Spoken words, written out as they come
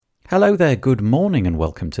Hello there, good morning and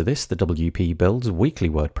welcome to this, the WP Builds Weekly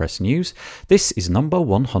WordPress News. This is number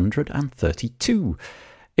 132.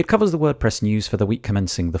 It covers the WordPress news for the week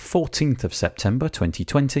commencing the 14th of September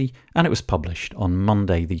 2020, and it was published on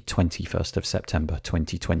Monday the 21st of September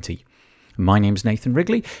 2020. My name's Nathan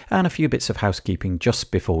Wrigley, and a few bits of housekeeping just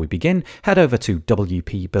before we begin. Head over to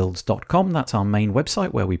wpbuilds.com, that's our main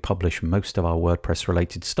website where we publish most of our WordPress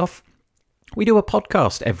related stuff. We do a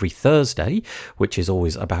podcast every Thursday, which is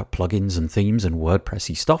always about plugins and themes and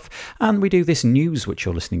WordPressy stuff. And we do this news, which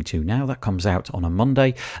you're listening to now, that comes out on a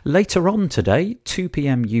Monday. Later on today, 2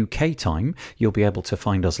 p.m. UK time, you'll be able to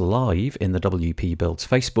find us live in the WP Builds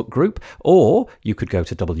Facebook group, or you could go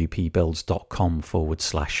to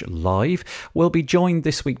wpbuilds.com/live. We'll be joined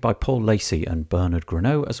this week by Paul Lacey and Bernard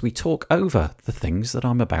Greneau as we talk over the things that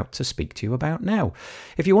I'm about to speak to you about now.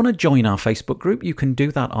 If you want to join our Facebook group, you can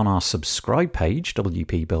do that on our subscribe page,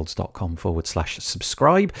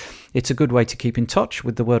 wpbuilds.com/subscribe. It's a good way to keep in touch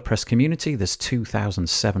with the WordPress community. There's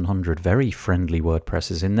 2,700 very friendly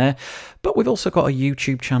WordPressers in there, but we've also got a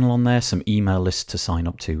YouTube channel on there, some email lists to sign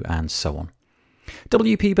up to, and so on.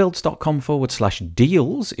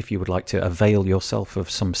 wpbuilds.com/deals if you would like to avail yourself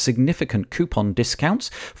of some significant coupon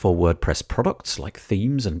discounts for WordPress products like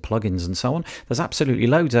themes and plugins and so on. There's absolutely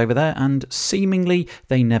loads over there, and seemingly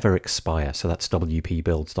they never expire. So that's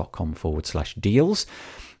wpbuilds.com/deals.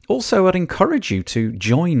 Also, I'd encourage you to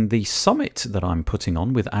join the summit that I'm putting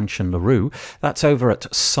on with Anshan LaRue. That's over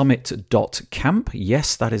at summit.camp.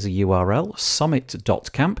 Yes, that is a URL,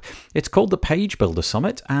 summit.camp. It's called the Page Builder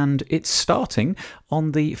Summit, and it's starting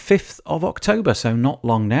on the 5th of October, so not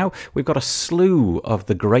long now. We've got a slew of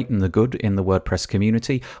the great and the good in the WordPress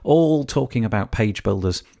community, all talking about page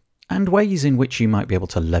builders and ways in which you might be able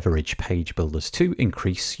to leverage page builders to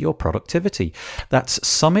increase your productivity. That's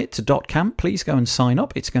summit.camp. Please go and sign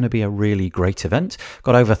up. It's going to be a really great event.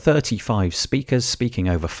 Got over 35 speakers speaking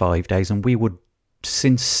over 5 days, and we would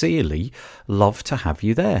sincerely love to have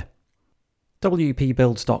you there.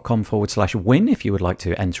 wpbuilds.com/win if you would like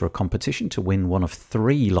to enter a competition to win one of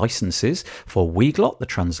 3 licenses for Weglot, the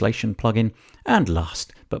translation plugin. And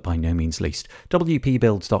last, but by no means least,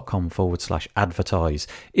 wpbuilds.com/advertise.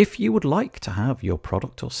 If you would like to have your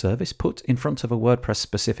product or service put in front of a WordPress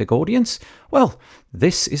specific audience, well,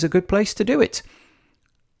 this is a good place to do it.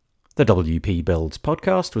 The WP Builds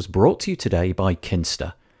podcast was brought to you today by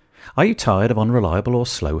Kinsta. Are you tired of unreliable or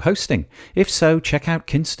slow hosting? If so, check out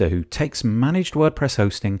Kinsta, who takes managed WordPress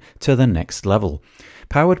hosting to the next level.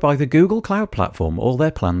 Powered by the Google Cloud Platform, all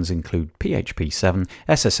their plans include PHP 7,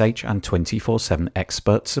 SSH, and 24/7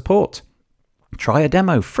 expert support. Try a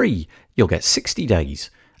demo free. You'll get 60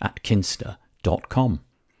 days at kinsta.com.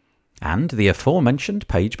 And the aforementioned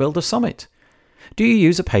Page Builder Summit. Do you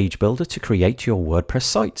use a page builder to create your WordPress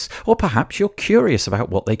sites? Or perhaps you're curious about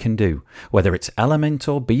what they can do? Whether it's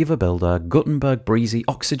Elementor, Beaver Builder, Gutenberg, Breezy,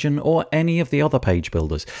 Oxygen, or any of the other page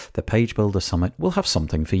builders, the Page Builder Summit will have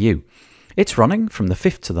something for you. It's running from the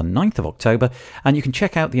 5th to the 9th of October, and you can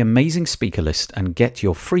check out the amazing speaker list and get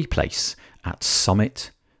your free place at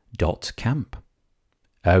summit.camp.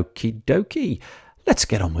 Okie dokie, let's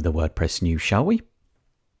get on with the WordPress news, shall we?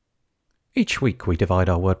 Each week we divide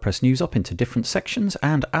our WordPress news up into different sections,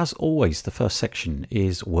 and as always the first section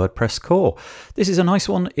is WordPress Core. This is a nice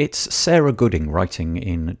one. It's Sarah Gooding writing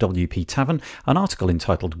in WP Tavern, an article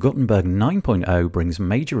entitled Gutenberg 9.0 brings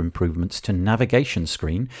major improvements to navigation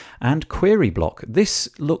screen and query block. This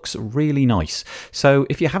looks really nice. So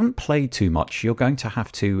if you haven't played too much, you're going to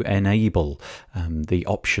have to enable the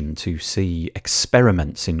option to see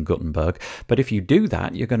experiments in Gutenberg. But if you do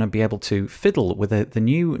that, you're going to be able to fiddle with the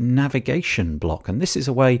new navigation block, and this is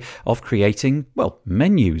a way of creating, well,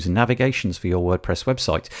 menus and navigations for your WordPress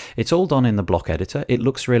website. It's all done in the block editor. It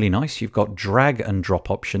looks really nice. You've got drag and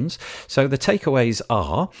drop options. So the takeaways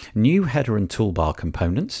are new header and toolbar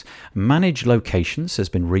components, manage locations has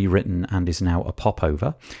been rewritten and is now a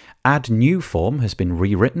popover. Add new form has been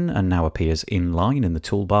rewritten and now appears inline in the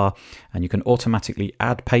toolbar, and you can automatically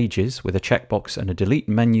add pages with a checkbox, and a delete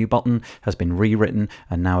menu button has been rewritten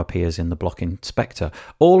and now appears in the block inspector.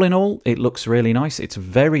 All in all, it looks really nice. It's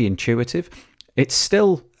very intuitive. It's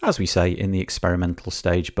still, as we say, in the experimental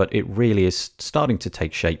stage, but it really is starting to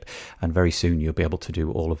take shape, and very soon you'll be able to do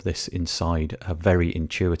all of this inside a very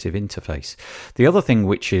intuitive interface. The other thing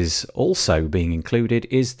which is also being included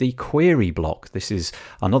is the query block. This is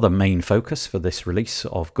another main focus for this release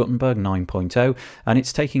of Gutenberg 9.0, and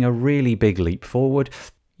it's taking a really big leap forward.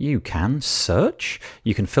 You can search,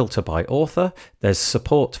 you can filter by author, there's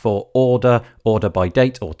support for order by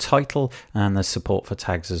date or title, and there's support for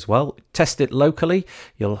tags as well. Test it locally.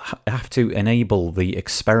 You'll have to enable the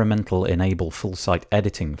experimental enable full site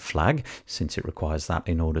editing flag, since it requires that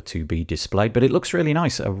in order to be displayed. But it looks really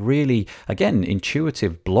nice, a really, again,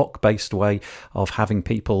 intuitive block-based way of having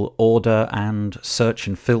people order and search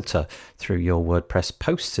and filter through your WordPress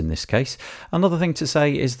posts in this case. Another thing to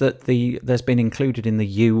say is that there's been included in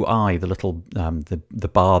the UI, the little the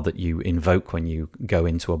bar that you invoke when you go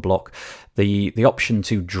into a block, the option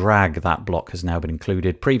to drag that block has now been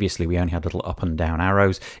included. Previously we only had little up and down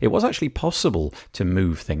arrows. It was actually possible to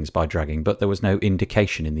move things by dragging, but there was no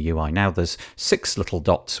indication in the UI. Now there's 6 little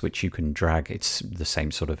dots which you can drag. It's the same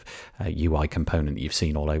sort of UI component that you've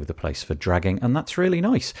seen all over the place for dragging, and that's really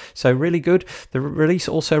nice. So really good. The release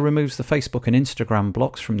also removes the Facebook and Instagram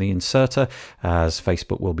blocks from the inserter, as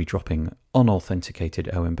Facebook will be dropping unauthenticated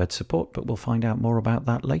OEmbed support, but we'll find out more about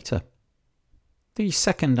that later. The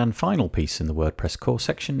second and final piece in the WordPress core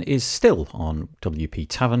section is still on WP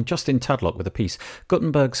Tavern, just in Tadlock with a piece,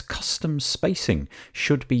 Gutenberg's custom spacing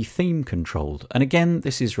should be theme controlled. And again,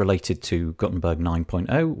 this is related to Gutenberg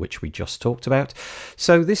 9.0, which we just talked about.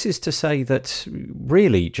 So this is to say that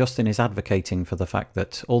really Justin is advocating for the fact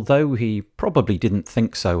that although he probably didn't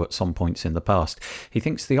think so at some points in the past, he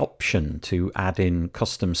thinks the option to add in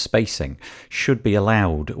custom spacing should be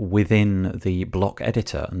allowed within the block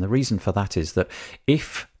editor. And the reason for that is that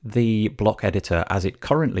if the block editor as it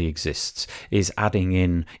currently exists is adding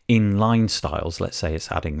in inline styles, let's say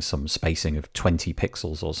it's adding some spacing of 20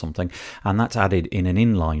 pixels or something, and that's added in an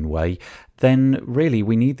inline way, then really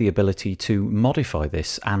we need the ability to modify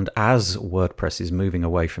this. And as WordPress is moving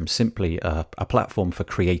away from simply a platform for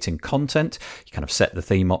creating content, you kind of set the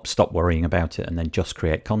theme up, stop worrying about it, and then just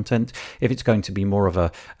create content. If it's going to be more of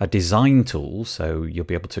a design tool, so you'll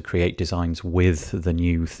be able to create designs with the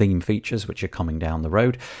new theme features which are coming down the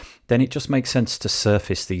road, then it just makes sense to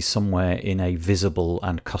surface these somewhere in a visible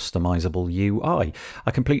and customizable UI.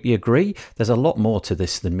 I completely agree. There's a lot more to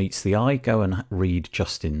this than meets the eye. Go and read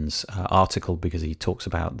Justin's article, because he talks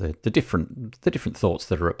about the different thoughts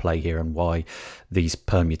that are at play here and why these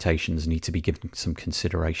permutations need to be given some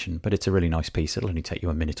consideration. But it's a really nice piece. It'll only take you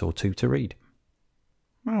a minute or two to read.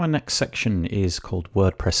 Our next section is called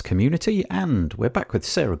WordPress Community, and we're back with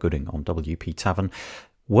Sarah Gooding on WP Tavern.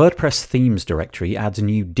 WordPress Themes directory adds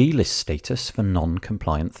new delist status for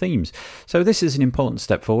non-compliant themes. So this is an important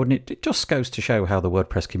step forward, and it just goes to show how the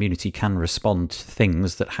WordPress community can respond to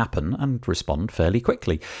things that happen and respond fairly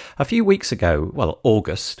quickly. A few weeks ago,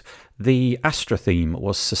 August, the Astra theme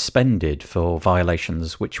was suspended for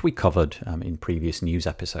violations which we covered in previous news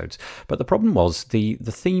episodes. But the problem was the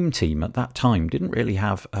theme team at that time didn't really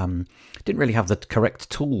have the correct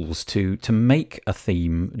tools to make a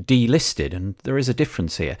theme delisted, and there is a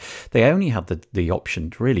difference here. They only had the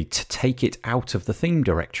option really to take it out of the theme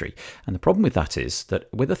directory. And the problem with that is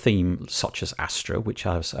that with a theme such as Astra, which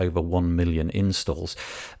has over 1 million installs,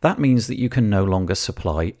 that means that you can no longer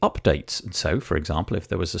supply updates. And so, for example, if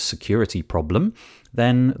there was a security problem,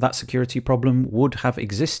 then that security problem would have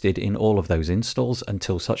existed in all of those installs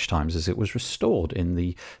until such times as it was restored in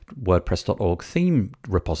the WordPress.org theme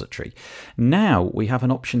repository. Now we have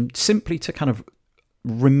an option simply to kind of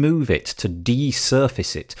remove it, to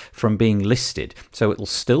desurface it from being listed. So it'll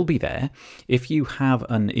still be there. If you have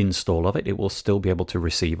an install of it, it will still be able to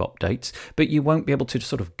receive updates, but you won't be able to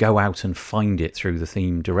sort of go out and find it through the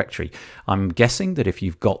theme directory. I'm guessing that if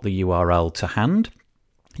you've got the URL to hand,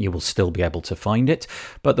 you will still be able to find it.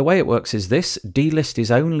 But the way it works is this: delist is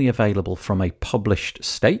only available from a published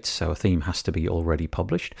state, so a theme has to be already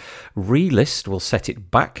published. Relist will set it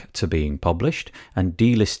back to being published, and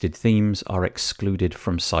delisted themes are excluded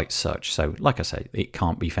from site search. So like I say, it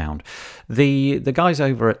can't be found. The guys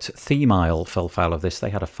over at ThemeIsle fell foul of this.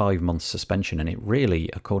 They had a 5-month suspension, and it really,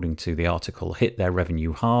 according to the article, hit their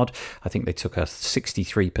revenue hard. I think they took a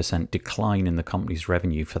 63% decline in the company's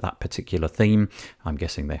revenue for that particular theme. I'm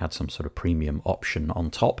guessing they had some sort of premium option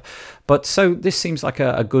on top. But so this seems like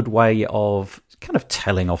a good way of kind of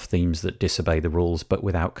telling off themes that disobey the rules, but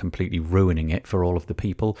without completely ruining it for all of the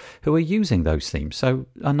people who are using those themes. So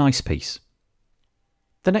a nice piece.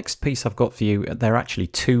 The next piece I've got for you, there are actually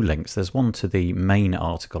 2 links. There's one to the main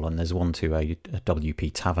article and there's one to a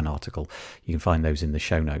WP Tavern article. You can find those in the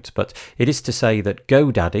show notes. But it is to say that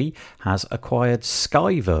GoDaddy has acquired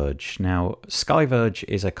SkyVerge. Now, SkyVerge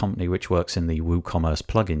is a company which works in the WooCommerce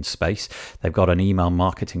plugin space. They've got an email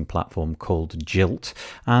marketing platform called Jilt,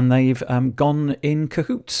 and they've gone in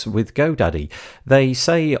cahoots with GoDaddy. They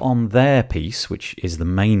say on their piece, which is the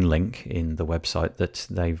main link in the website, that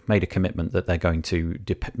they've made a commitment that they're going to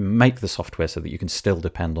make the software so that you can still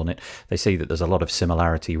depend on it. They see that there's a lot of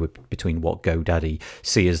similarity between what GoDaddy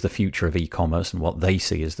see as the future of e-commerce and what they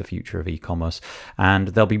see as the future of e-commerce. And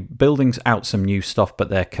they'll be building out some new stuff, but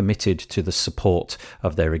they're committed to the support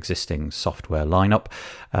of their existing software lineup.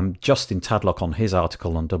 Justin Tadlock, on his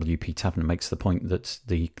article on WP Tavern, makes the point that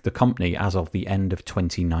the company, as of the end of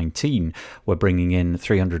 2019, were bringing in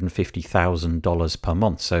 $350,000 per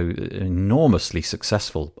month. So enormously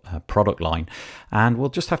successful product line. And we'll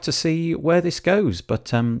just have to see where this goes. But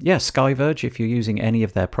SkyVerge, if you're using any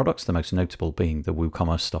of their products, the most notable being the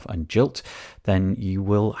WooCommerce stuff and Jilt, then you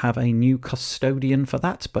will have a new custodian for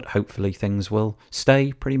that. But hopefully things will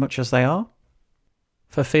stay pretty much as they are.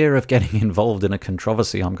 For fear of getting involved in a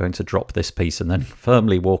controversy, I'm going to drop this piece and then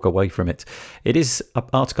firmly walk away from it. It is an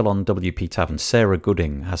article on WP Tavern. Sarah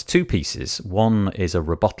Gooding has two pieces. One is a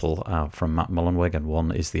rebuttal from Matt Mullenweg, and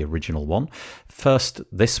one is the original one. First,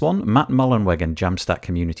 this one. Matt Mullenweg and Jamstack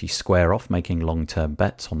community square off, making long-term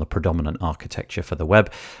bets on the predominant architecture for the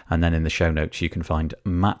web. And then in the show notes, you can find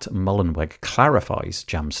Matt Mullenweg clarifies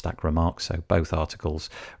Jamstack remarks. So both articles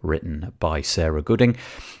written by Sarah Gooding.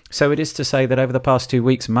 So it is to say that over the past 2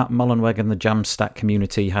 weeks, Matt Mullenweg and the Jamstack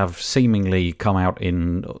community have seemingly come out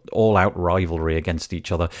in all-out rivalry against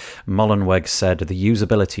each other. Mullenweg said the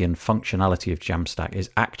usability and functionality of Jamstack is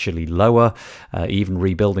actually lower. Even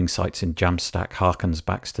rebuilding sites in Jamstack harkens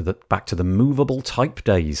back to the movable type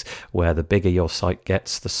days, where the bigger your site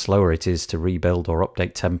gets, the slower it is to rebuild or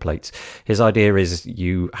update templates. His idea is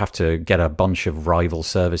you have to get a bunch of rival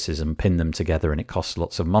services and pin them together, and it costs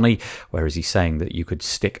lots of money, whereas he's saying that you could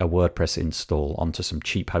stick a WordPress install onto some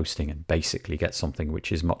cheap hosting and basically get something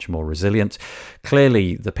which is much more resilient.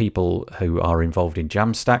 Clearly, the people who are involved in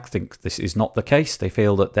Jamstack think this is not the case. They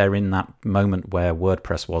feel that they're in that moment where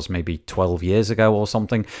WordPress was maybe 12 years ago or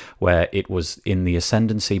something, where it was in the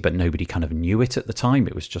ascendancy, but nobody kind of knew it at the time.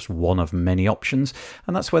 It was just one of many options.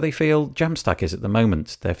 And that's where they feel Jamstack is at the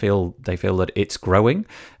moment. They feel that it's growing.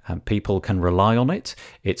 And people can rely on it.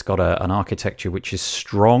 It's got an architecture which is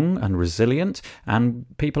strong and resilient, and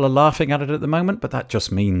people are laughing at it at the moment, but that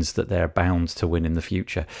just means that they're bound to win in the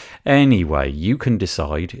future. Anyway, you can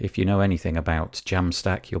decide. If you know anything about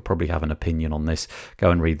Jamstack, you'll probably have an opinion on this. Go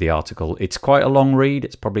and read the article. It's quite a long read.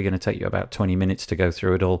 It's probably going to take you about 20 minutes to go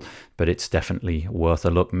through it all, but it's definitely worth a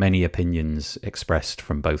look. Many opinions expressed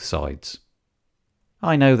from both sides.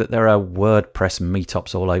 I know that there are WordPress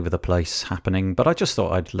meetups all over the place happening, but I just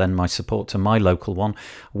thought I'd lend my support to my local one,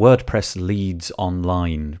 WordPress Leads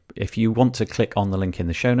Online. If you want to click on the link in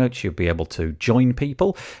the show notes, you'll be able to join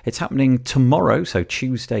people. It's happening tomorrow, so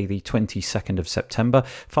Tuesday the 22nd of September,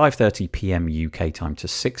 5:30 p.m. UK time to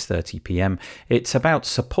 6:30 p.m. It's about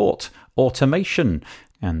support automation,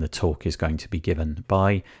 and the talk is going to be given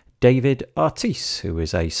by David Artis, who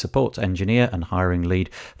is a support engineer and hiring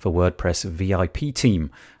lead for WordPress VIP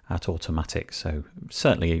team at Automatic. So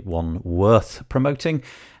certainly one worth promoting.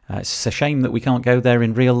 It's a shame that we can't go there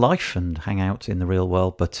in real life and hang out in the real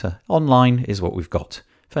world, but online is what we've got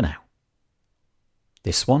for now.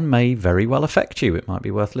 This one may very well affect you. It might be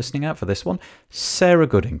worth listening out for this one. Sarah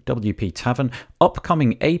Gooding, WP Tavern.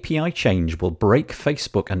 Upcoming API change will break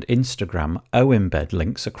Facebook and Instagram O-embed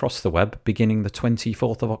links across the web beginning the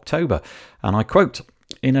 24th of October. And I quote,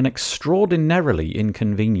 "In an extraordinarily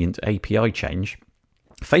inconvenient API change,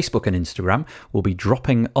 Facebook and Instagram will be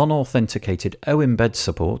dropping unauthenticated O-embed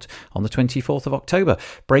support on the 24th of October,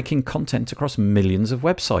 breaking content across millions of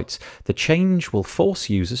websites. The change will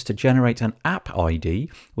force users to generate an app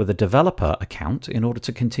ID with a developer account in order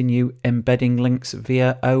to continue embedding links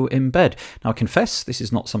via O-embed." Now, I confess this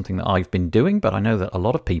is not something that I've been doing, but I know that a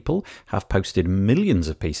lot of people have posted millions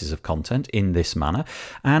of pieces of content in this manner,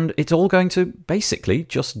 and it's all going to basically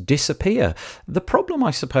just disappear. The problem,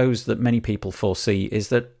 I suppose, that many people foresee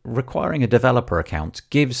is that requiring a developer account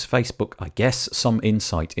gives Facebook, I guess, some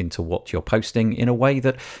insight into what you're posting in a way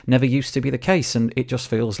that never used to be the case, and it just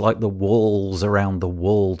feels like the walls around the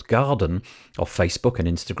walled garden of Facebook and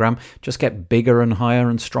Instagram just get bigger and higher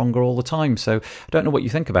and stronger all the time. So I don't know what you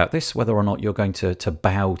think about this, whether or not you're going to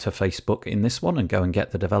bow to Facebook in this one and go and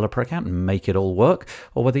get the developer account and make it all work,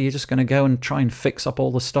 or whether you're just going to go and try and fix up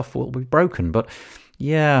all the stuff that will be broken. But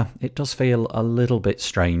yeah, it does feel a little bit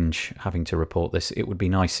strange having to report this. It would be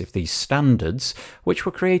nice if these standards, which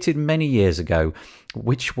were created many years ago,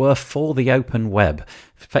 which were for the open web,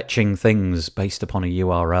 fetching things based upon a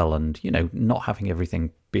URL and, not having everything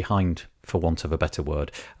behind, for want of a better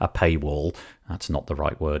word, a paywall. That's not the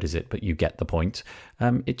right word, is it? But you get the point.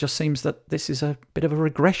 It just seems that this is a bit of a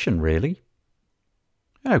regression, really.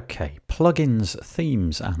 Okay, plugins,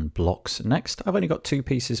 themes and blocks next. I've only got two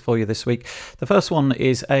pieces for you this week. The first one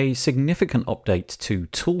is a significant update to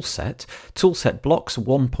Toolset. Toolset blocks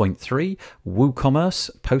 1.3,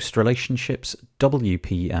 WooCommerce, post relationships,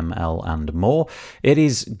 WPML and more. It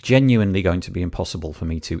is genuinely going to be impossible for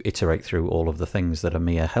me to iterate through all of the things that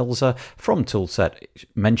Amir Helzer from Toolset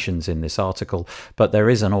mentions in this article, but there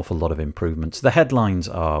is an awful lot of improvements. The headlines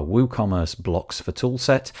are WooCommerce blocks for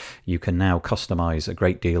Toolset. You can now customize a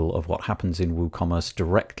great deal of what happens in WooCommerce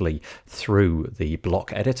directly through the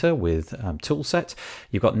block editor with Toolset.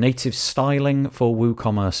 You've got native styling for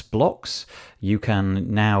WooCommerce blocks. You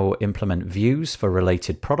can now implement views for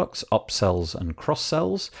related products, upsells and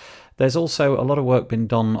cross-sells. There's also a lot of work been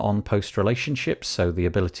done on post relationships, so the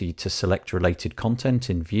ability to select related content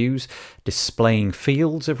in views, displaying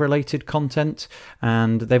fields of related content,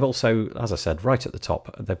 and they've also, as I said, right at the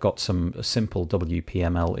top, they've got some simple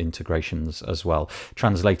WPML integrations as well,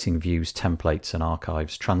 translating views, templates and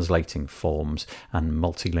archives, translating forms and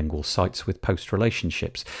multilingual sites with post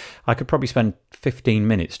relationships. I could probably spend 15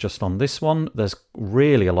 minutes just on this one. There's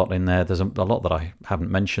really a lot in there. There's a lot that I haven't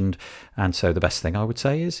mentioned, and so the best thing I would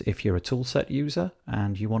say is if you're a Toolset user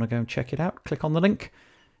and you want to go and check it out, click on the link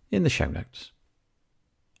in the show notes.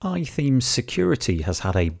 iThemes Security has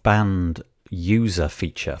had a banned user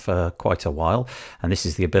feature for quite a while, and this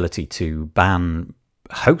is the ability to ban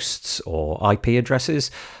hosts or IP addresses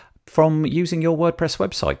from using your WordPress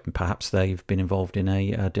website. Perhaps they've been involved in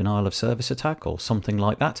a denial of service attack or something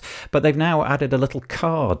like that. But they've now added a little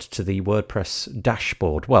card to the WordPress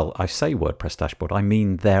dashboard. Well, I say WordPress dashboard, I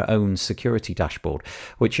mean their own security dashboard,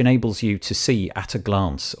 which enables you to see at a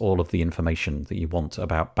glance all of the information that you want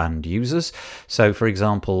about banned users. So, for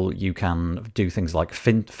example, you can do things like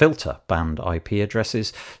filter banned IP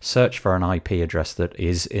addresses, search for an IP address that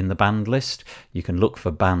is in the banned list. You can look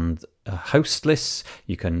for banned host lists,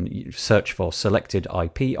 you can search for selected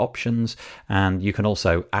IP options, and you can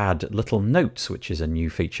also add little notes, which is a new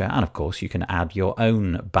feature. And of course, you can add your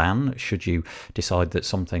own ban should you decide that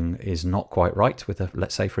something is not quite right with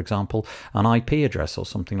let's say, for example, an IP address or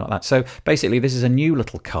something like that. So basically, this is a new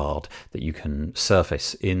little card that you can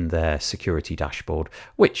surface in their security dashboard,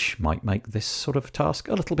 which might make this sort of task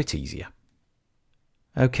a little bit easier.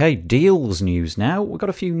 Okay, deals news now. We've got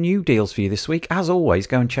a few new deals for you this week. As always,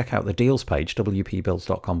 go and check out the deals page,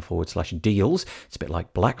 wpbuilds.com/deals. It's a bit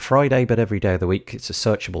like Black Friday, but every day of the week. It's a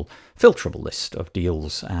searchable, filterable list of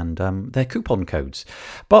deals and their coupon codes.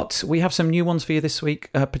 But we have some new ones for you this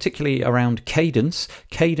week, particularly around Cadence.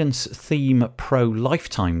 Cadence Theme Pro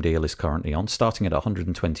Lifetime deal is currently on, starting at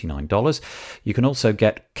 $129. You can also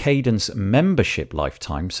get Cadence Membership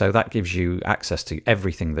Lifetime, so that gives you access to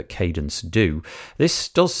everything that Cadence do. This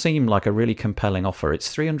does seem like a really compelling offer.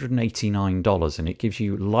 It's $389 and it gives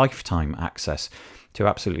you lifetime access to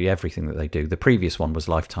absolutely everything that they do. The previous one was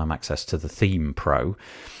lifetime access to the Theme Pro.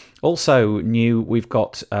 Also new, we've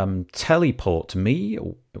got Teleport Me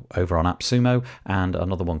over on AppSumo and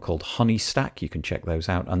another one called Honeystack. You can check those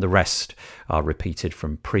out. And the rest are repeated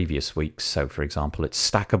from previous weeks. So, for example,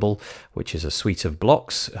 it's Stackable, which is a suite of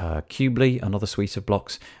blocks, Cubely, another suite of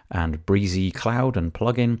blocks, and Breezy Cloud and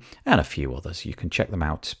Plugin, and a few others. You can check them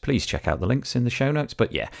out. Please check out the links in the show notes.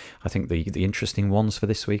 But yeah, I think the interesting ones for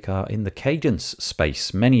this week are in the Cadence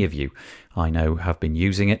space. Many of you, I know, have been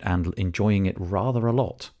using it and enjoying it rather a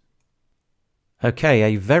lot. Okay,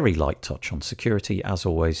 a very light touch on security as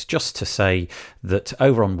always, just to say that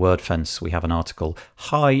over on WordFence we have an article,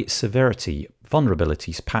 High Severity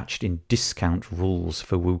Vulnerabilities Patched in Discount Rules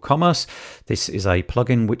for WooCommerce. This is a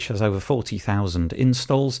plugin which has over 40,000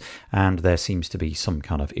 installs, and there seems to be some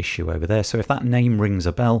kind of issue over there. So if that name rings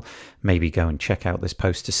a bell, maybe go and check out this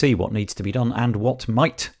post to see what needs to be done and what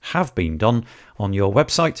might have been done on your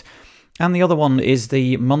website. And the other one is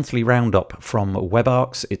the monthly roundup from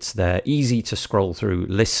WebArcs. It's their easy to scroll through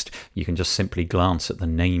list. You can just simply glance at the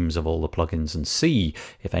names of all the plugins and see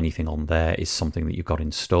if anything on there is something that you've got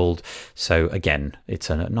installed. So again,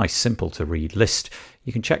 it's a nice, simple to read list.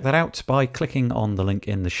 You can check that out by clicking on the link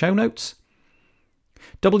in the show notes.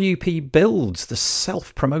 WP Builds, the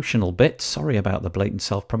self-promotional bit. Sorry about the blatant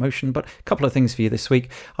self-promotion, but a couple of things for you this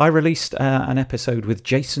week. I released an episode with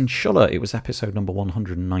Jason Schuller. It was episode number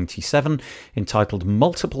 197, entitled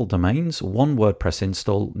Multiple Domains, One WordPress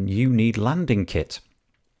Install, You Need Landing Kit.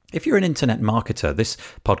 If you're an internet marketer, this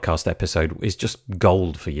podcast episode is just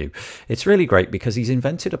gold for you. It's really great because he's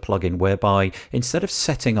invented a plugin whereby instead of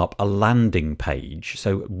setting up a landing page,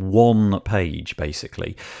 so one page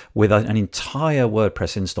basically, with an entire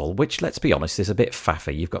WordPress install, which, let's be honest, is a bit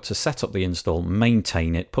faffy. You've got to set up the install,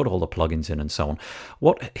 maintain it, put all the plugins in and so on.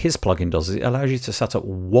 What his plugin does is it allows you to set up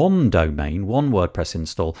one domain, one WordPress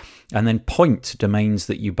install, and then point domains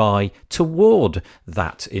that you buy toward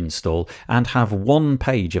that install and have one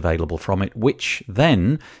page available from it, which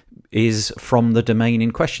then is from the domain in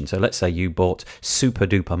question. So let's say you bought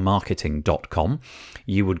superdupermarketing.com.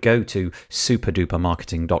 You would go to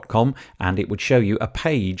superdupermarketing.com and it would show you a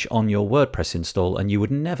page on your WordPress install, and you would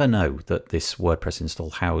never know that this WordPress install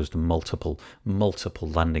housed multiple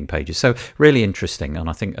landing pages. So really interesting, and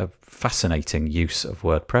I think a fascinating use of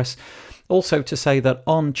WordPress. Also to say that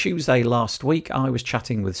on Tuesday last week, I was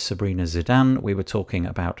chatting with Sabrina Zidane. We were talking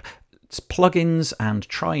about plugins and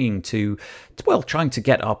trying to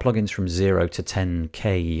get our plugins from 0 to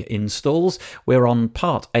 10k installs. We're on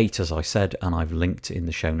part 8, as I said, and I've linked in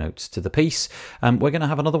the show notes to the piece. We're going to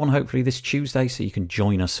have another one hopefully this Tuesday, so you can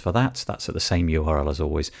join us for that. That's at the same URL as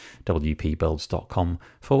always,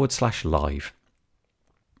 wpbuilds.com/live.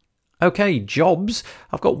 Okay, jobs.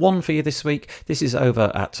 I've got one for you this week. This is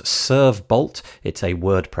over at ServeBolt. It's a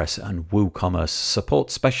WordPress and WooCommerce support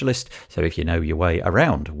specialist. So if you know your way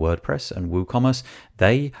around WordPress and WooCommerce,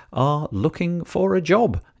 they are looking for a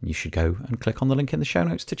job. You should go and click on the link in the show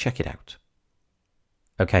notes to check it out.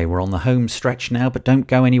 Okay, we're on the home stretch now, but don't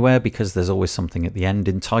go anywhere because there's always something at the end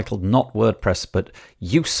entitled Not WordPress, but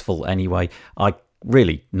Useful Anyway. I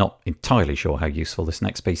really not entirely sure how useful this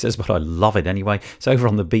next piece is, but I love it anyway. It's over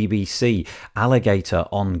on the BBC. Alligator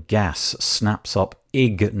on gas snaps up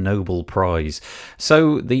Ig-Nobel Prize.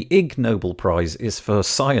 So the Ig-Nobel Prize is for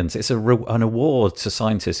science. It's an award to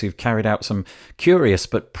scientists who've carried out some curious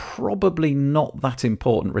but probably not that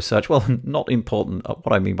important research. Well, not important.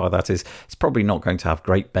 What I mean by that is it's probably not going to have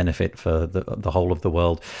great benefit for the whole of the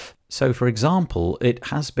world. So, for example, it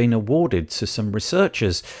has been awarded to some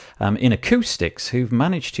researchers in acoustics who've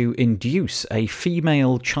managed to induce a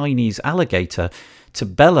female Chinese alligator to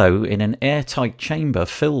bellow in an airtight chamber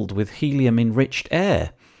filled with helium-enriched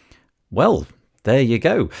air. Well, there you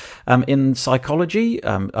go. In psychology,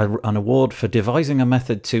 an award for devising a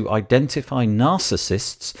method to identify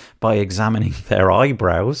narcissists by examining their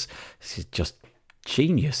eyebrows. This is just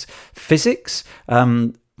genius. Physics,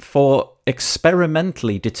 for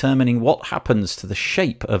experimentally determining what happens to the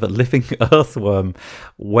shape of a living earthworm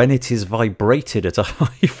when it is vibrated at a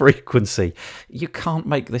high frequency. You can't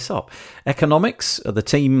make this up. Economics, the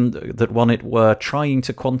team that won it were trying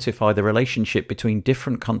to quantify the relationship between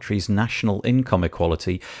different countries' national income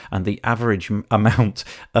equality and the average amount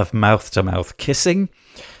of mouth-to-mouth kissing.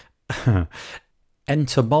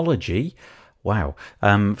 Entomology, wow.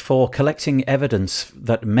 For collecting evidence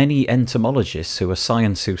that many entomologists who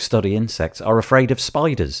study insects are afraid of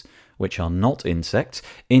spiders, which are not insects.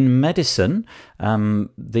 In medicine,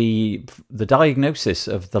 the diagnosis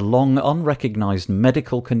of the long unrecognized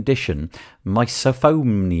medical condition,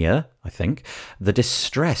 misophonia, I think, the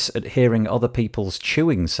distress at hearing other people's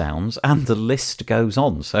chewing sounds, and the list goes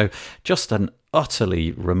on. So just an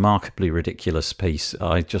utterly remarkably ridiculous piece.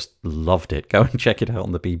 I just loved it. Go and check it out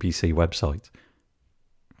on the BBC website.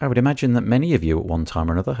 I would imagine that many of you at one time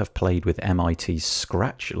or another have played with MIT's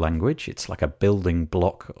Scratch language. It's like a building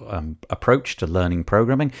block approach to learning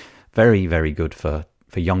programming. Very, very good for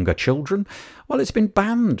younger children. Well, it's been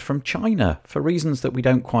banned from China for reasons that we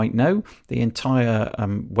don't quite know. The entire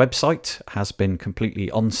website has been completely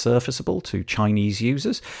unsurfaceable to Chinese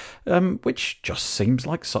users, which just seems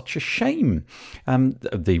like such a shame.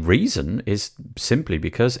 The reason is simply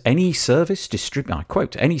because any service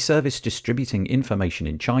distributing information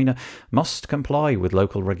in China must comply with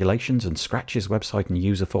local regulations, and Scratch's website and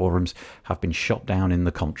user forums have been shut down in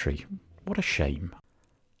the country. What a shame.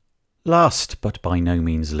 Last, but by no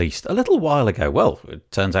means least, a little while ago, well,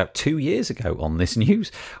 it turns out 2 years ago on this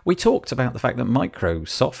news, we talked about the fact that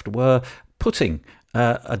Microsoft were putting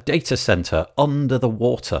a data center under the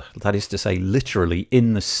water, that is to say, literally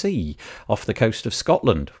in the sea off the coast of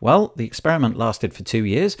Scotland. Well, the experiment lasted for 2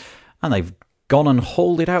 years, and they've gone and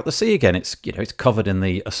hauled it out the sea again. It's covered in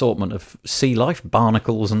the assortment of sea life,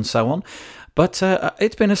 barnacles and so on. But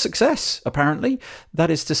it's been a success, apparently.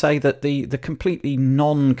 That is to say that the completely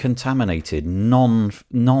non-contaminated,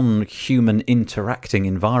 non-human interacting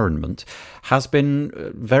environment has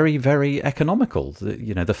been very, very economical.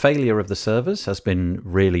 The failure of the servers has been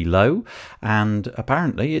really low, and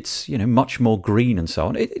apparently it's much more green and so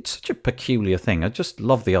on. It's such a peculiar thing. I just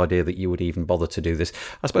love the idea that you would even bother to do this.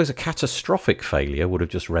 I suppose a catastrophic failure would have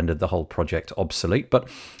just rendered the whole project obsolete, but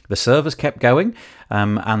the servers kept going,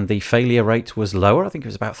 and the failure rate was lower. I think it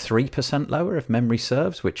was about 3% lower if memory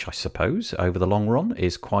serves, which I suppose over the long run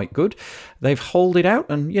is quite good. They've holed it out,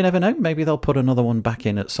 and you never know, maybe they'll put another one back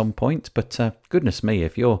in at some point. But goodness me,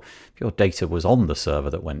 if your data was on the server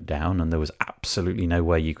that went down and there was absolutely no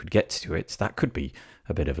way you could get to it, that could be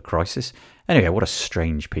a bit of a crisis. Anyway, what a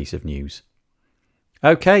strange piece of news.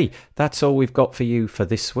 Okay, that's all we've got for you for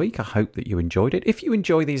this week. I hope that you enjoyed it. If you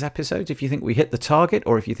enjoy these episodes, if you think we hit the target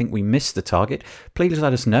or if you think we missed the target, please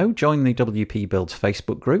let us know. Join the WP Builds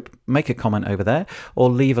Facebook group, make a comment over there, or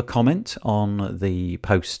leave a comment on the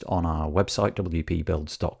post on our website,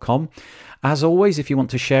 wpbuilds.com. As always, if you want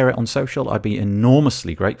to share it on social, I'd be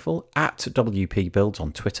enormously grateful, at WP Builds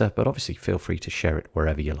on Twitter, but obviously feel free to share it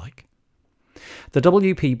wherever you like. The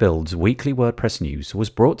WP Builds weekly WordPress news was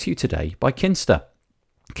brought to you today by Kinsta.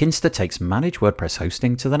 Kinsta takes managed WordPress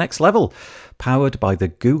hosting to the next level. Powered by the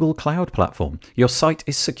Google Cloud Platform, your site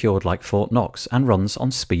is secured like Fort Knox and runs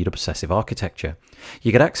on speed-obsessive architecture.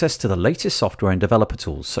 You get access to the latest software and developer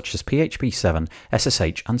tools such as PHP 7,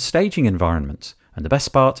 SSH and staging environments. And the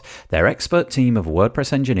best part, their expert team of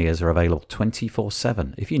WordPress engineers are available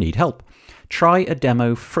 24/7 if you need help. Try a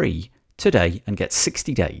demo free today and get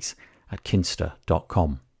 60 days at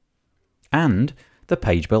kinsta.com. And the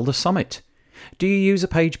Page Builder Summit. Do you use a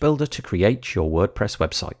page builder to create your WordPress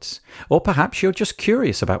websites? Or perhaps you're just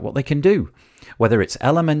curious about what they can do. Whether it's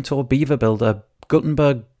Elementor, Beaver Builder,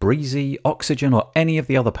 Gutenberg, Breezy, Oxygen, or any of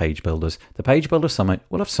the other page builders, the Page Builder Summit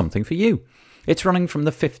will have something for you. It's running from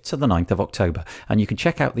the 5th to the 9th of October, and you can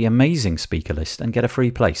check out the amazing speaker list and get a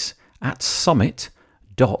free place at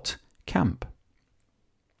summit.camp.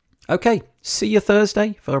 Okay, see you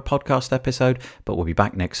Thursday for a podcast episode, but we'll be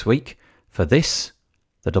back next week for this,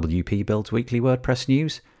 the WP Builds Weekly WordPress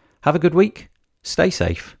News. Have a good week. Stay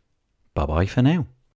safe. Bye-bye for now.